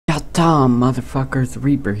Ta-ta, motherfuckers,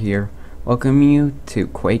 Reaper here. Welcome you to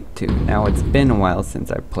Quake 2. Now, it's been a while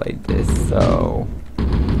since I played this, so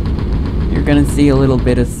you're gonna see a little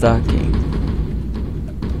bit of sucking.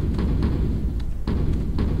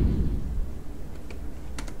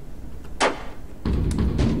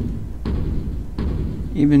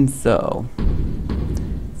 Even so,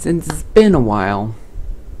 since it's been a while,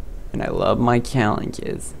 and I love my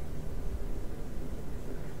challenges,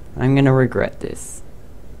 I'm gonna regret this.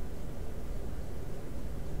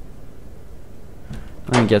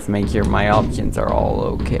 Let me just make sure my options are all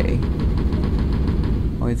okay.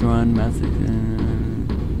 Always run message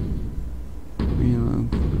reload.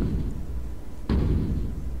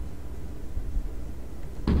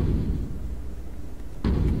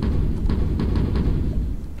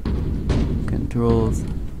 Controls.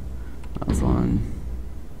 Mouse on.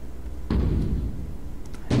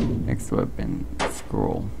 Next weapon.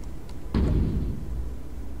 Scroll.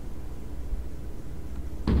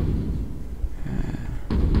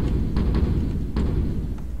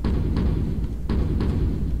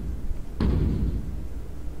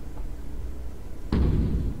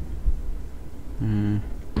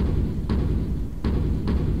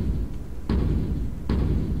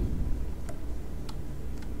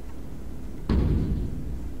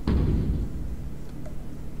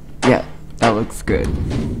 Yeah, that looks good.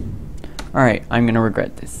 Alright, I'm gonna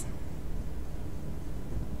regret this.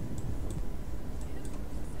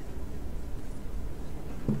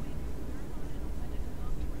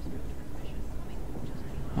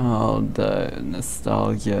 Oh, the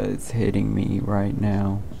nostalgia is hitting me right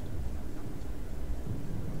now.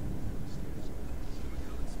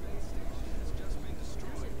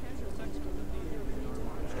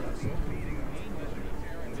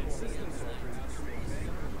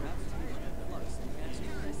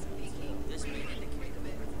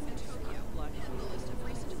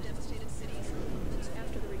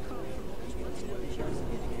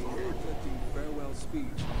 Speech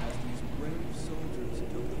as these brave soldiers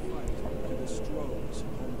took the fight to the Strogg's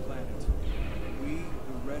home planet. We,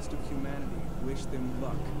 the rest of humanity, wish them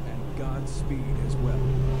luck and Godspeed as well.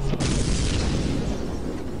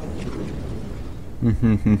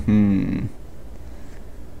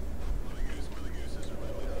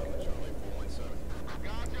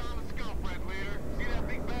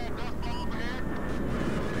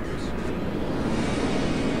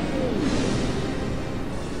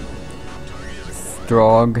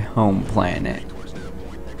 Strogg home planet.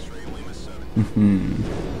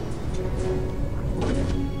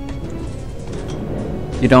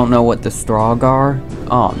 You don't know what the Strogg are?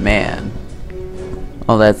 Oh man.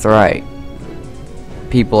 Oh, that's right.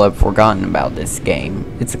 People have forgotten about this game.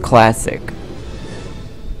 It's a classic.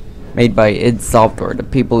 Made by id Software, the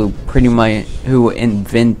people who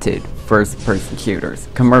invented first-person shooters,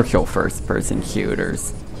 commercial first-person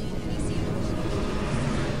shooters.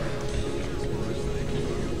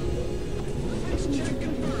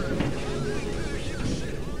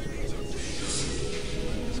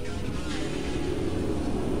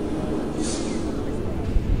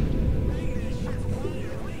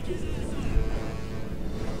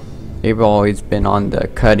 They've always been on the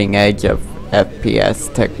cutting edge of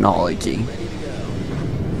FPS technology.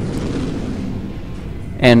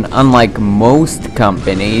 And unlike most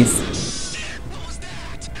companies,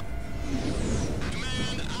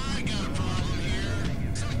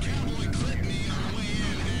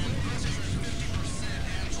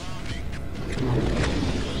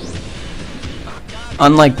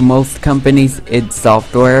 id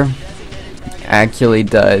Software actually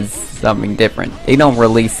does something different. They don't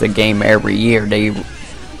release a game every year. They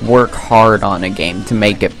work hard on a game to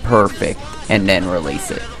make it perfect and then release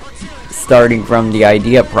it. Starting from the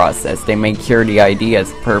idea process, they make sure the idea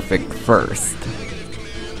is perfect first.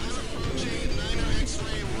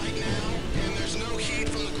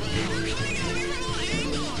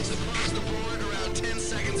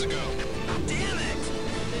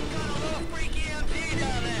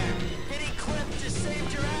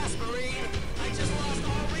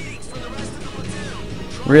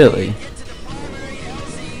 Really?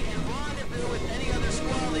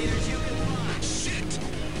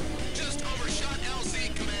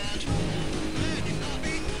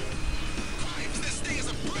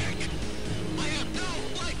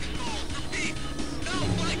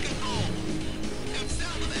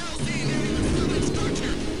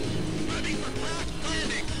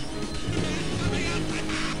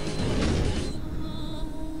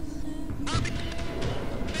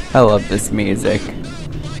 I love this music.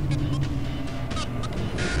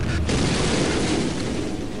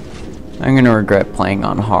 I'm gonna regret playing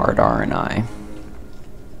on hard, aren't I?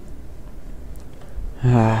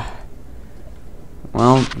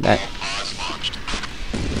 Well, that...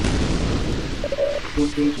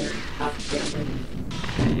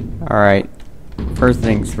 Alright. First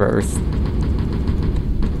things first.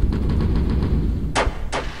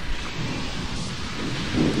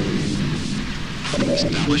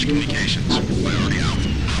 Establish communications. Priority out.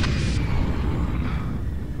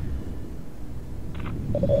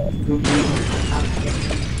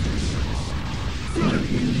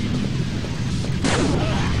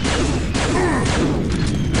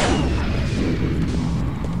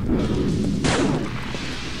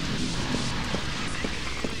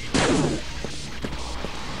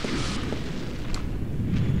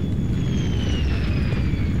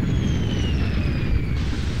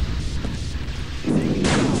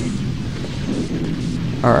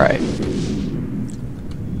 Alright.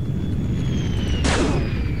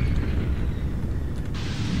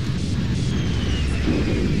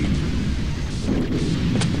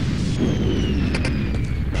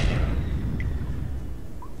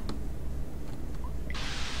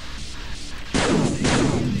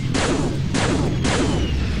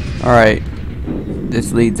 Alright.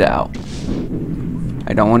 This leads out.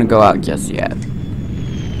 I don't want to go out just yet.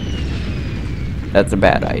 That's a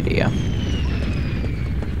bad idea.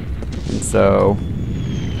 And so...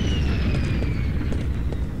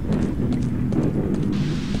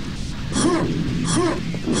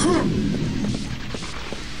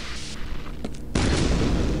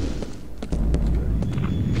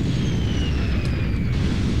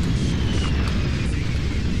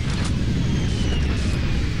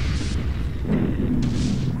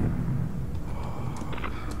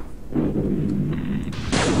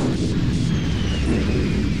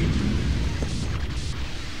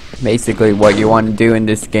 Basically, what you want to do in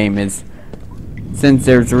this game is, since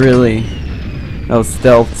there's really no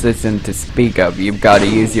stealth system to speak of, you've got to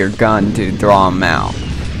use your gun to draw them out.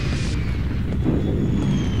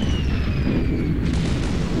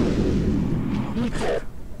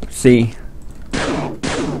 See?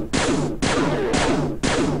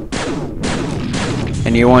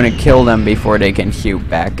 And you want to kill them before they can shoot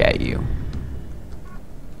back at you.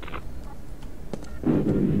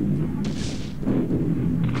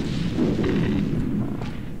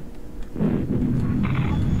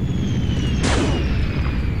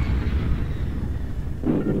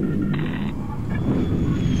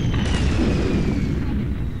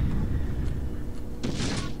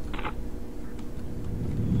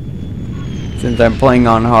 Since I'm playing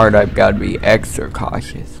on hard, I've got to be extra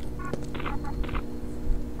cautious.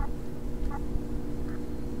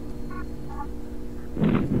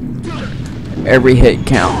 Every hit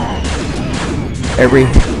count. Every...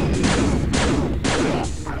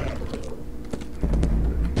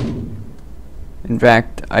 In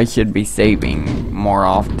fact, I should be saving more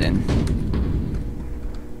often.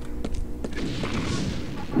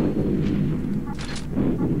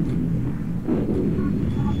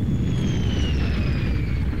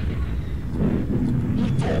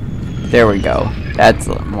 There we go. That's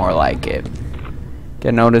more like it.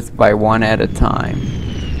 Get noticed by one at a time.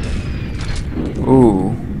 Ooh.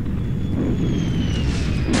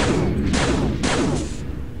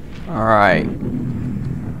 Alright.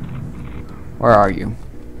 Where are you?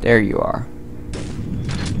 There you are.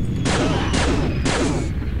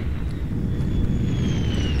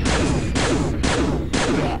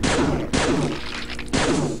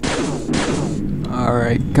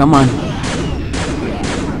 Alright, come on.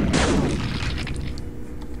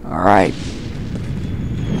 Alright.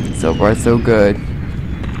 So far, so good.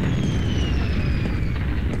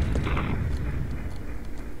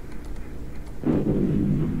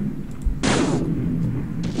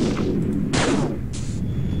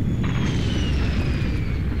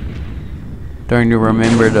 Starting to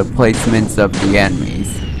remember the placements of the enemies.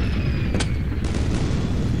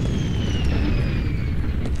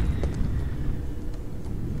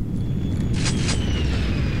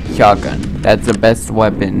 Shotgun. That's the best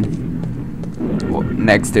weapon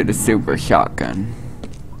next to the super shotgun.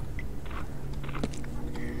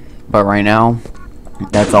 But right now,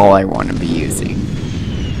 that's all I want to be using.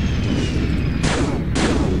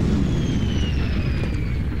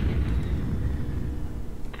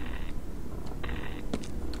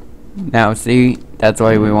 Now see, that's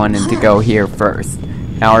why we wanted to go here first.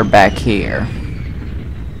 Now we're back here.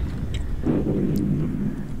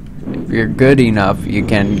 If you're good enough, you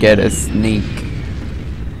can get a sneak.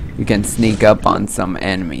 You can sneak up on some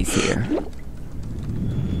enemies here.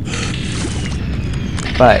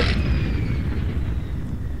 But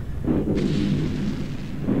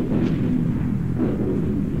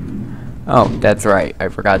oh, that's right. I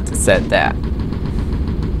forgot to set that.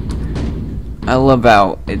 I love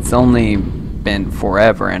how it's only been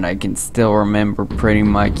forever and I can still remember pretty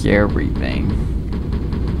much everything.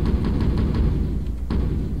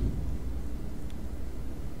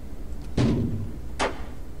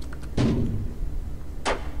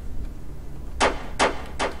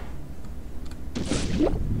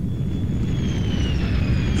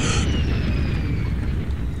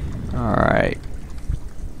 Alright.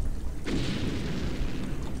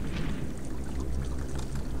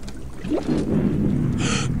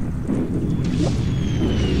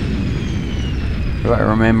 If I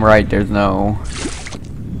remember right, there's no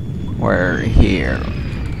where here.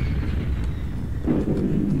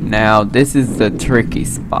 Now this is the tricky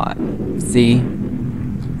spot. See?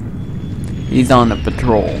 He's on the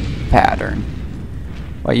patrol pattern.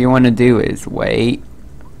 What you want to do is wait.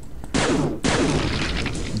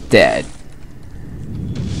 Dead.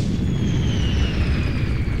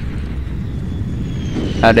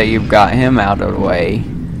 Now that you've got him out of the way,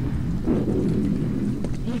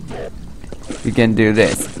 you can do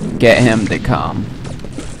this. Get him to come.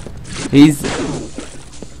 He's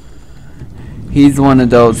one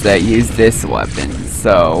of those that use this weapon,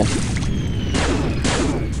 so.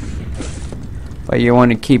 But you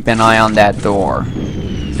want to keep an eye on that door.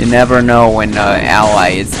 You never know when an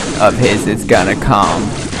ally of his is gonna come.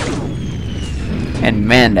 And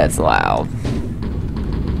man, that's loud.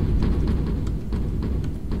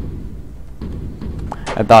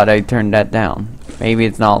 I thought I turned that down. Maybe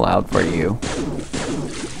it's not loud for you.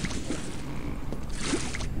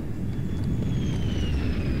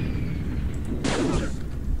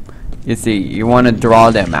 You see, you want to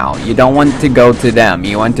draw them out. You don't want to go to them.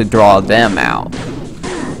 You want to draw them out.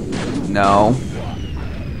 No.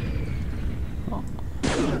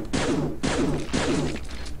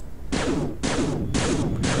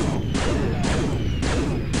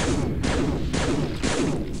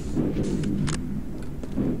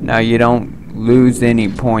 Now you don't lose any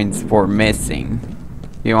points for missing.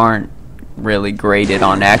 You aren't really graded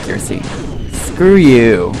on accuracy. Screw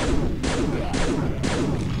you.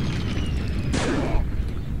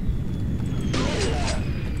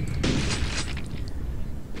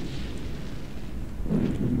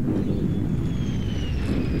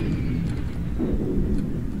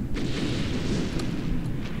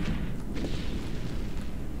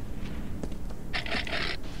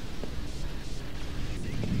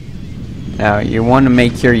 Now, you want to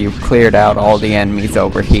make sure you've cleared out all the enemies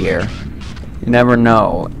over here. You never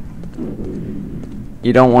know.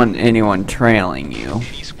 You don't want anyone trailing you.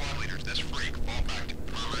 Any squad leaders, this freak, fall back to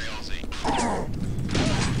primary LZ.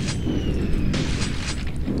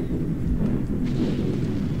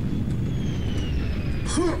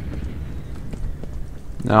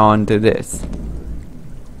 Now on to this.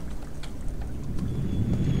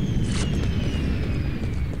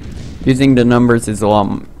 Using the numbers is a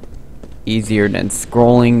lot easier than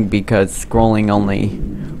scrolling, because scrolling only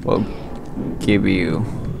will give you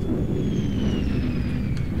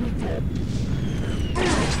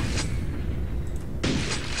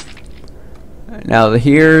now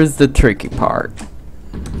here's the tricky part.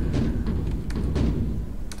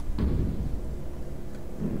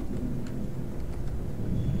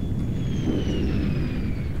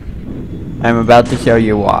 I'm about to show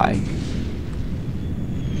you why.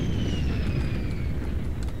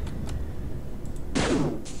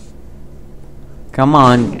 Come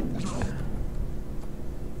on.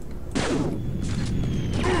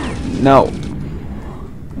 No.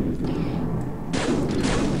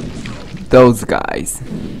 Those guys.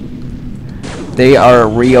 They are a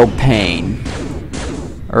real pain.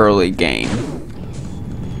 Early game.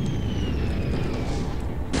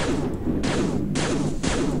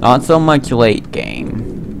 Not so much late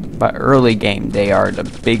game, but early game they are the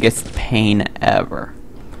biggest pain ever.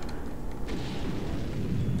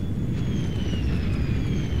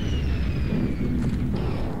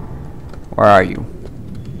 Where are you?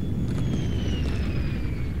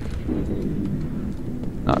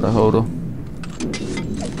 Not a hodl.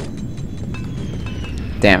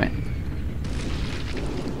 Damn it.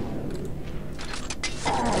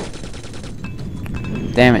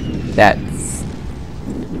 Damn it. That's...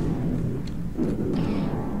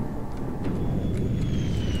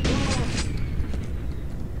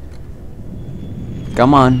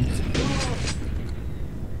 Come on.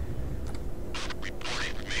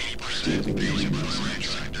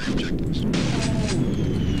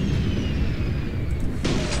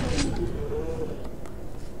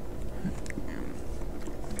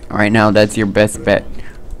 Right now, that's your best bet.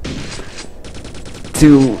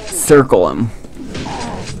 To circle him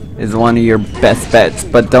is one of your best bets,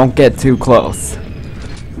 but don't get too close.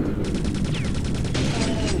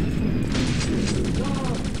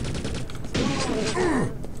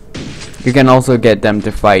 You can also get them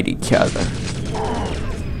to fight each other.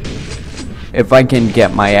 If I can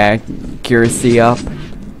get my accuracy up,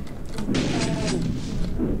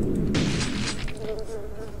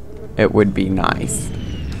 it would be nice.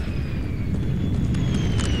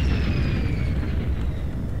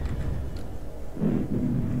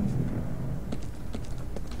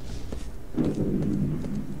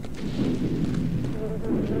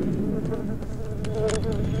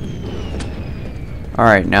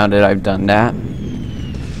 Alright, now that I've done that,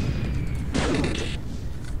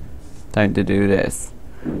 time to do this.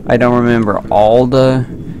 I don't remember all the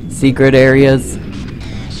secret areas,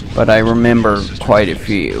 but I remember quite a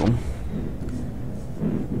few.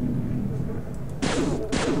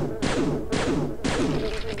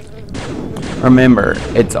 Remember,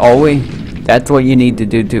 it's always, that's what you need to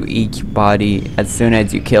do to each body. As soon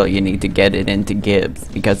as you kill, you need to get it into Gibbs,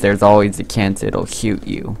 because there's always a chance it'll shoot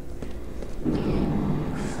you.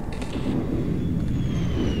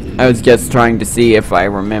 I was just trying to see if I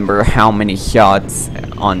remember how many shots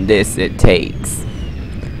on this it takes.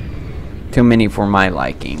 Too many for my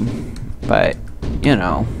liking. But, you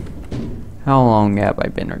know, how long have I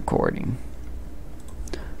been recording?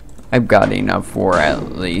 I've got enough for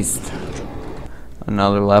at least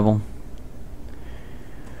another level.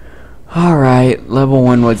 Alright, level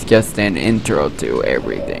 1 was just an intro to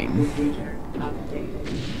everything.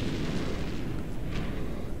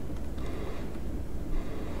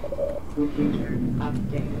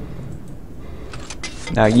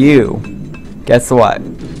 Now you, guess what?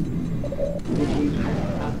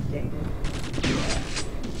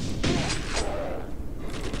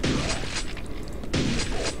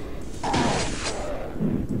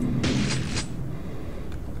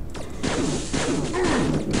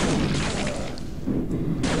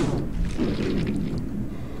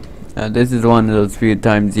 Now this is one of those few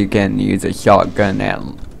times you can use a shotgun at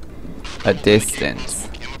a distance.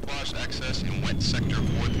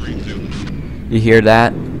 You hear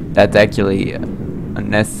that? That's actually a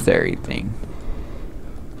necessary thing.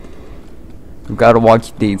 We've got to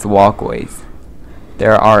watch these walkways.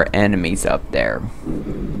 There are enemies up there.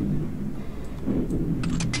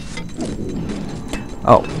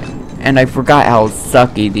 Oh, and I forgot how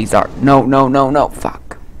sucky these are. No, no, no, no,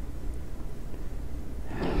 fuck.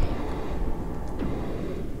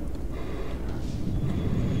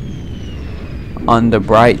 On the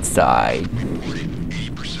bright side.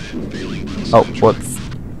 Oh, whoops.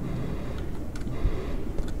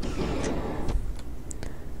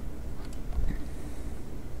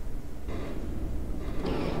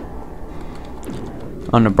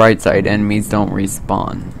 On the bright side, enemies don't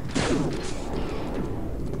respawn.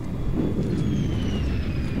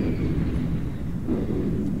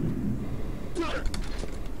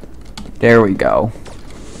 There we go.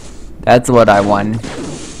 That's what I want.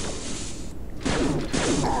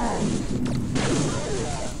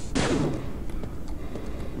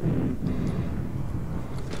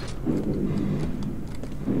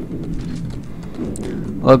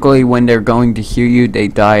 Luckily, when they're going to shoot you, they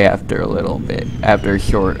die after a little bit, after a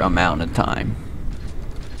short amount of time.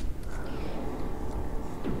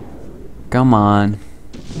 Come on.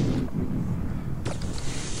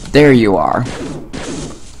 There you are.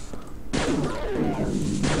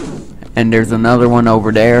 And there's another one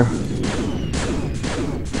over there.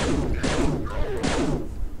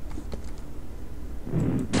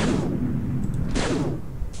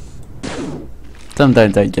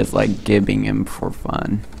 Sometimes I just like giving him for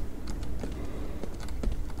fun.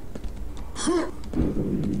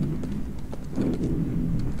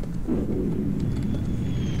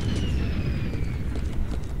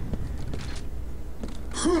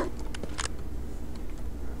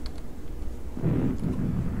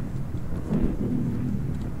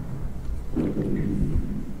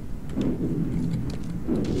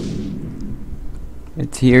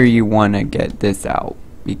 It's here you want to get this out,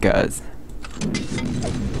 because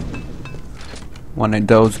one of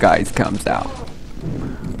those guys comes out.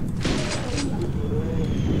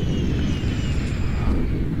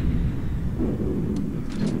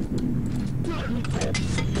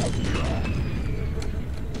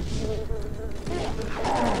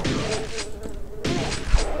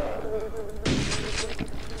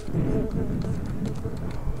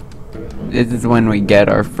 This is when we get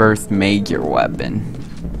our first major weapon.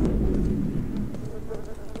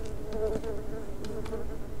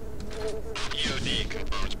 EOD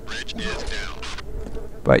confirms bridge is down.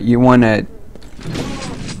 But you wanna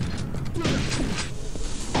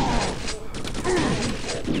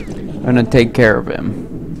take care of him.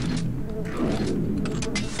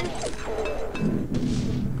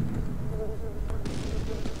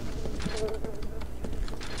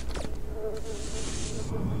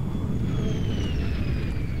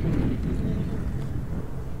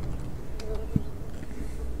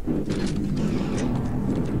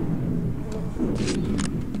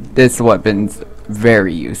 This weapon's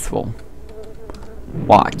very useful.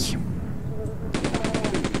 Watch.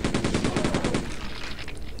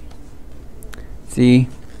 See?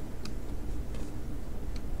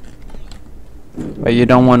 But you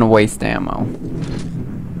don't want to waste ammo.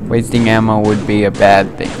 Wasting ammo would be a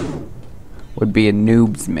bad thing. Would be a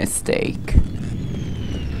noob's mistake.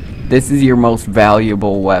 This is your most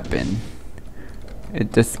valuable weapon.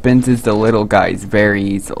 It dispenses the little guys very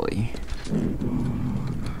easily.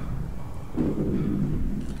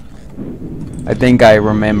 I think I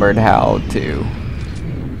remembered how to.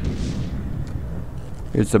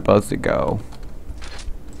 You're supposed to go.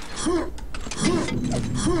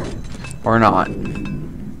 Or not.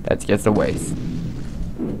 That's just a waste.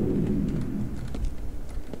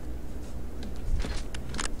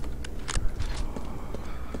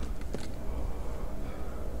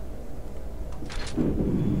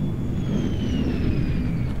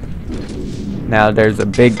 Now there's a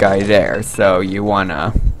big guy there, so you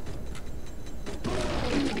wanna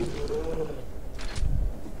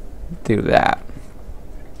do that.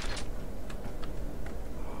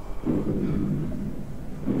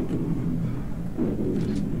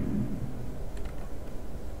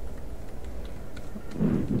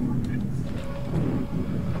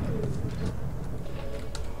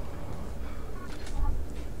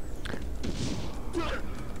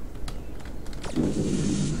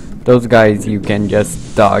 Those guys you can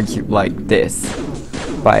just dodge like this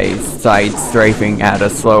by side strafing at a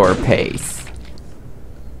slower pace.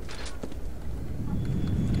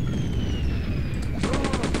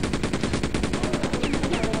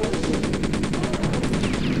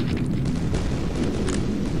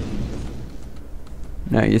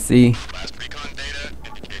 Now you see. Last recon data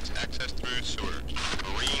indicates access through sewers.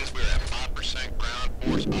 Marines, we're at 5% ground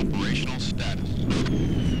force operational status.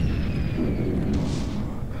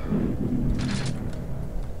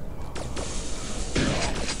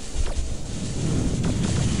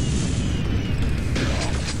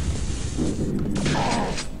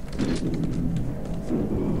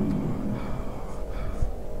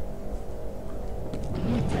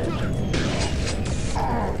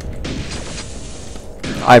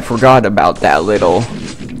 I forgot about that little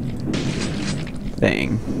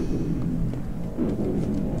thing.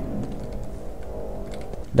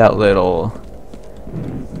 That little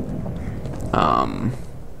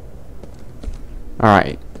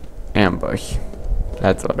alright, ambush.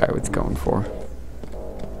 That's what I was going for.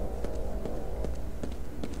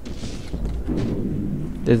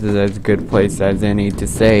 This is as good a place as any to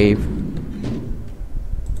save.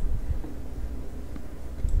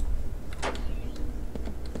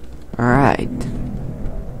 Alright.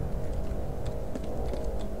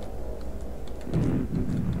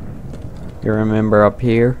 You remember up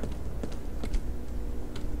here?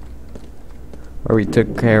 Where we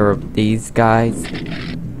took care of these guys?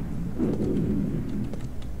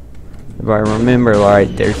 If I remember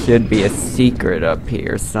right, there should be a secret up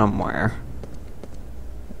here somewhere.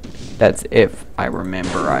 That's if I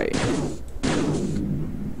remember right.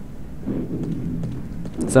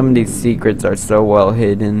 Some of these secrets are so well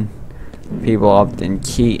hidden, people often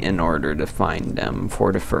cheat in order to find them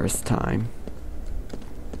for the first time.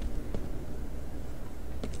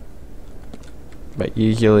 But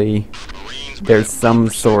usually, there's some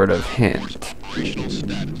sort of hint.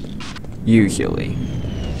 Usually.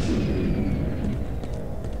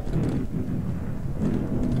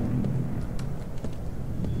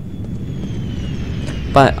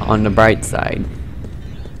 But on the bright side,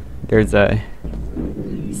 there's a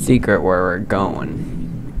secret where we're going.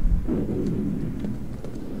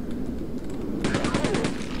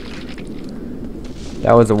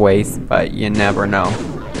 That was a waste, but you never know.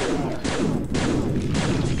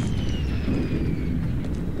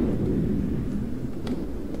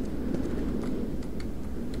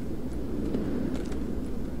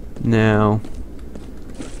 Now,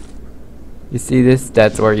 you see this?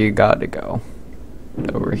 That's where you gotta go.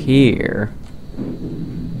 Over here.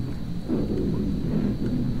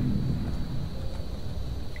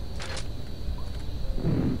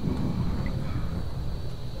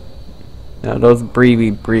 Now those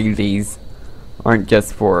breathies aren't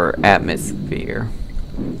just for atmosphere.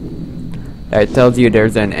 That tells you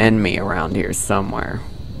there's an enemy around here somewhere.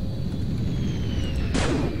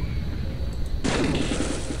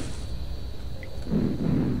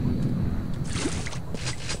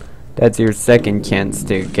 That's your second chance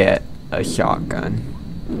to get a shotgun.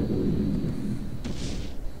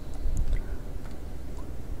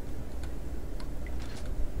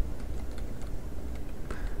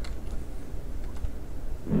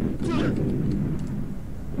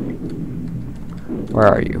 Where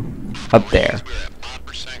are you? Up there.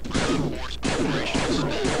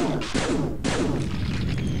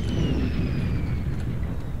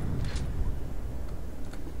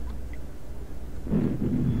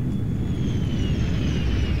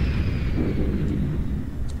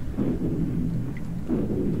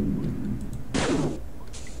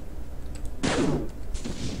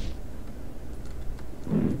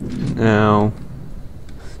 Now,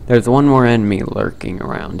 there's one more enemy lurking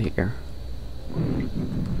around here.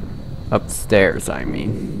 Upstairs, I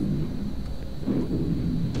mean.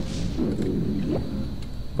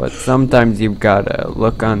 But sometimes you've gotta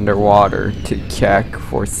look underwater to check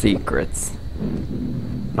for secrets.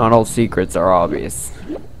 Not all secrets are obvious.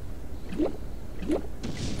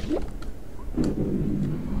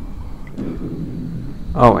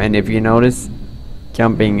 Oh, and if you notice,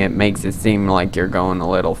 jumping, it makes it seem like you're going a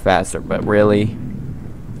little faster, but really...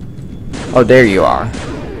 Oh, there you are.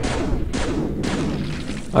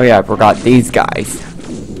 Oh yeah, I forgot these guys.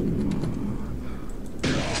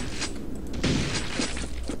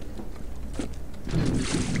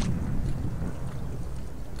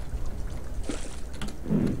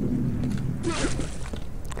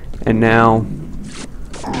 And now...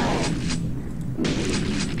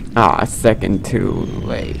 Ah, a second too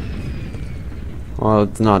late. Well,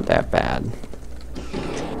 it's not that bad.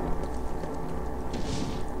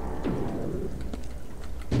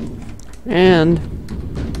 And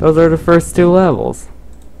those are the first 2 levels.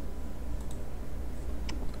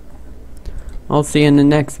 I'll see you in the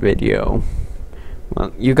next video.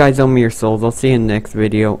 Well, you guys owe me your souls. I'll see you in the next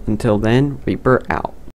video. Until then, Reaper out.